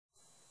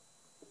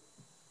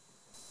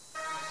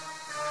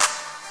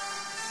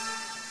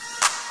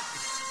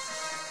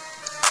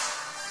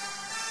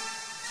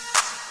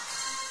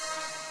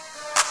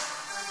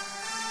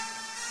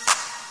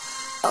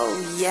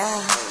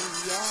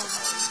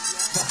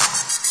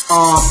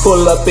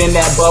Pull up in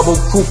that bubble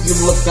coupe, you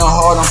looking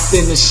hard, I'm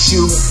finna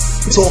shoot.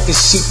 Talking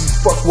shit, you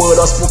fuck with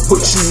us, we'll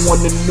put you on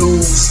the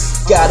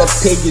news. Gotta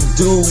pay your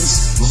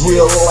dues,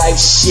 real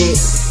life shit.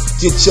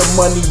 Get your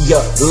money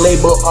up,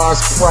 label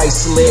ours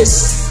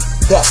priceless.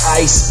 The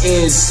ice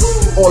is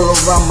all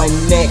around my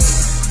neck.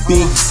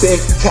 Big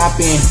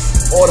copping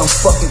all them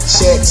fucking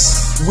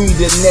checks. We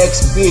the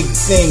next big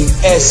thing,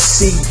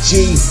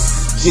 SCG.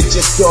 Get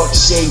your dark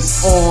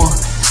shades on,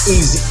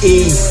 Easy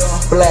E.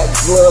 Black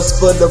gloves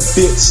for the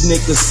bitch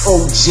niggas,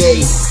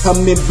 OJ.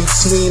 I'm in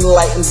between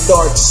light and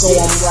dark, so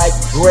I'm like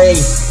gray.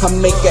 I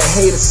make a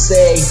hater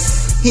say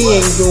he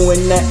ain't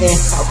doing nothing.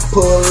 I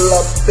pull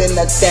up in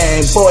that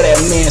thing, boy that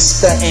man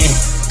stuntin'.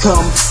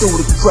 Come through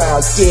the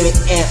crowd, get it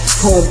and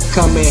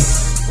homecoming.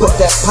 Put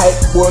that pipe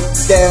work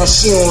down,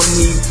 she don't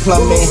need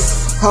plumbing.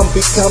 I'm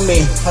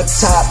becoming a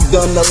top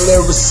gunner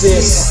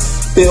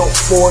lyricist. Built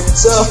for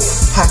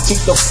tough, I keep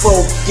the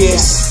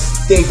focus.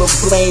 David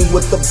Blaine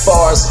with the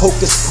bars,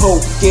 hocus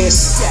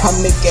pocus. I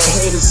make a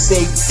hater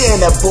say, damn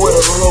that boy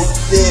wrote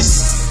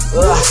this.